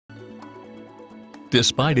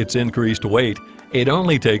Despite its increased weight, it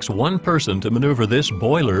only takes one person to maneuver this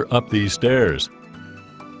boiler up these stairs.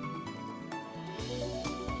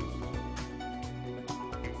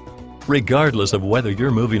 Regardless of whether you're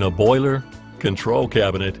moving a boiler, control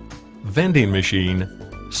cabinet, vending machine,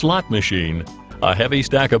 slot machine, a heavy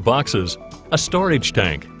stack of boxes, a storage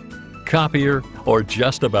tank, copier, or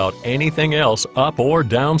just about anything else up or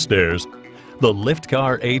downstairs, the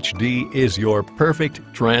Liftkar HD is your perfect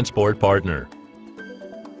transport partner.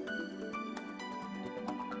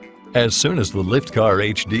 As soon as the Liftkar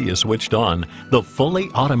HD is switched on, the fully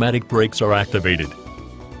automatic brakes are activated.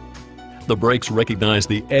 The brakes recognize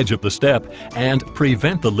the edge of the step and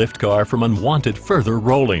prevent the Liftkar from unwanted further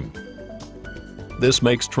rolling. This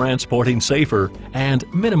makes transporting safer and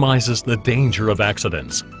minimizes the danger of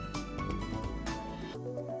accidents.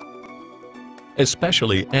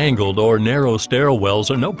 Especially angled or narrow stairwells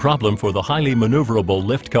are no problem for the highly maneuverable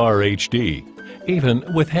Liftkar HD, even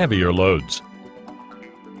with heavier loads.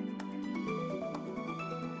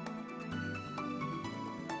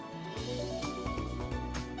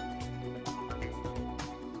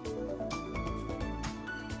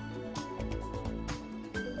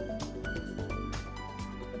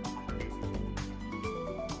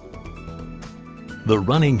 The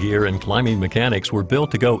running gear and climbing mechanics were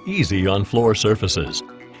built to go easy on floor surfaces.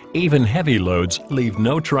 Even heavy loads leave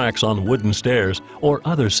no tracks on wooden stairs or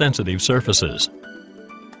other sensitive surfaces.